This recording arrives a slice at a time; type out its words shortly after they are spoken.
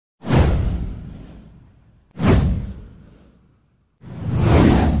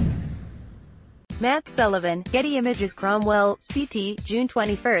Matt Sullivan, Getty Images CROMWELL, CT, June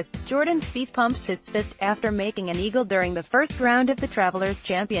 21. Jordan Spieth pumps his fist after making an eagle during the first round of the Travelers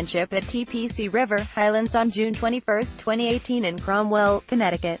Championship at TPC River Highlands on June 21, 2018 in CROMWELL,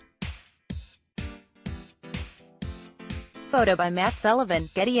 Connecticut. Photo by Matt Sullivan,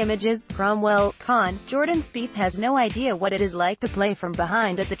 Getty Images, CROMWELL. Conn Jordan Spieth has no idea what it is like to play from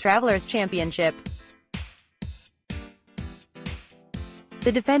behind at the Travelers Championship.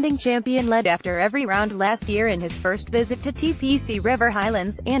 The defending champion led after every round last year in his first visit to TPC River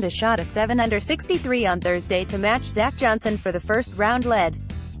Highlands, and a shot a 7 under 63 on Thursday to match Zach Johnson for the first round lead.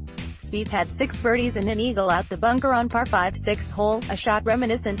 Spieth had 6 birdies and an eagle out the bunker on par 5 6th hole, a shot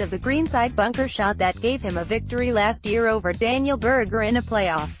reminiscent of the greenside bunker shot that gave him a victory last year over Daniel Berger in a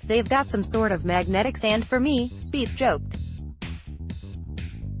playoff. "They've got some sort of magnetic sand for me," Spieth joked.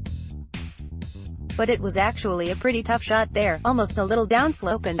 "But it was actually a pretty tough shot there, almost a little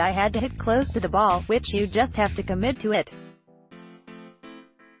downslope, and I had to hit close to the ball, which you just have to commit to it.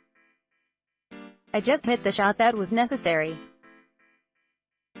 I just hit the shot that was necessary.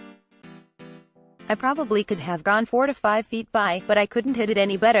 I probably could have gone 4 to 5 feet by, but I couldn't hit it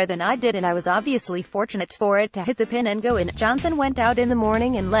any better than I did, and I was obviously fortunate for it to hit the pin and go in." Johnson went out in the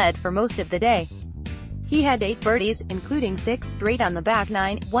morning and led for most of the day. He had 8 birdies, including 6 straight on the back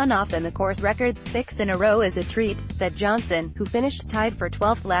nine, one off and the course record. 6 in a row is a treat, said Johnson, who finished tied for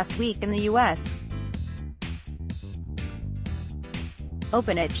 12th last week in the U.S.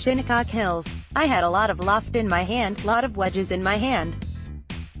 Open at Shinnecock Hills. "I had a lot of loft in my hand, lot of wedges in my hand.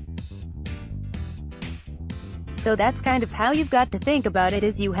 So that's kind of how you've got to think about it,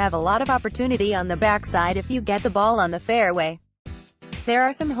 is you have a lot of opportunity on the backside if you get the ball on the fairway. There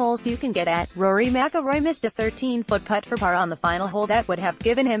are some holes you can get at." Rory McIlroy missed a 13-foot putt for par on the final hole that would have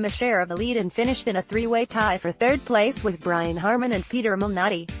given him a share of the lead and finished in a 3-way tie for third place with Brian Harman and Peter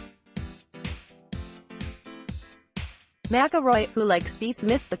Malnati. McIlroy, who like Spieth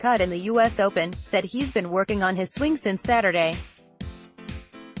missed the cut in the U.S. Open, said he's been working on his swing since Saturday.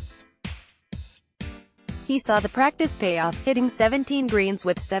 He saw the practice pay off, hitting 17 greens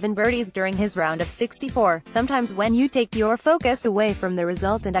with 7 birdies during his round of 64. "Sometimes when you take your focus away from the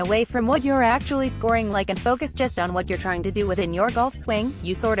result and away from what you're actually scoring and focus just on what you're trying to do within your golf swing,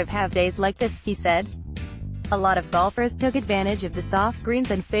 you sort of have days like this," he said. A lot of golfers took advantage of the soft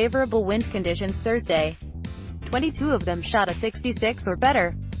greens and favorable wind conditions Thursday. 22 of them shot a 66 or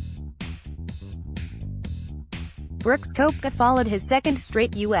better. Brooks Koepka followed his second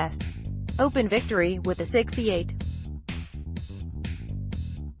straight U.S. Open victory with a 68.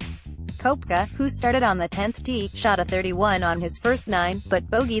 Koepka, who started on the 10th tee, shot a 31 on his first 9, but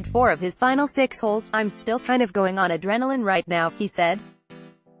bogeyed 4 of his final 6 holes. "I'm still kind of going on adrenaline right now," he said.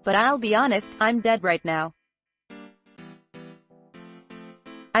 "But I'll be honest, I'm dead right now.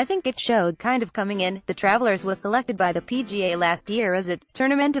 I think it showed kind of coming in." The Travelers was selected by the PGA last year as its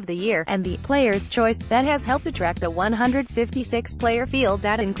Tournament of the Year, and the Player's Choice that has helped attract a 156-player field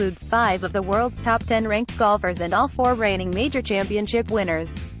that includes 5 of the world's top 10 ranked golfers and all 4 reigning major championship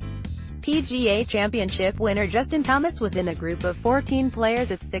winners. PGA Championship winner Justin Thomas was in a group of 14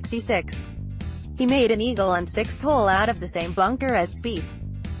 players at 66. He made an eagle on 6th hole out of the same bunker as Spieth.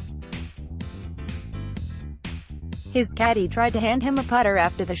 His caddy tried to hand him a putter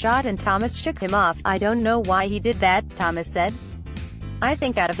after the shot and Thomas shook him off. "I don't know why he did that," Thomas said. "I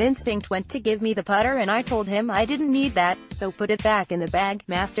think out of instinct went to give me the putter and I told him I didn't need that, so put it back in the bag."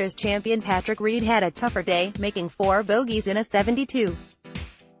 Masters champion Patrick Reed had a tougher day, making 4 bogeys in a 72.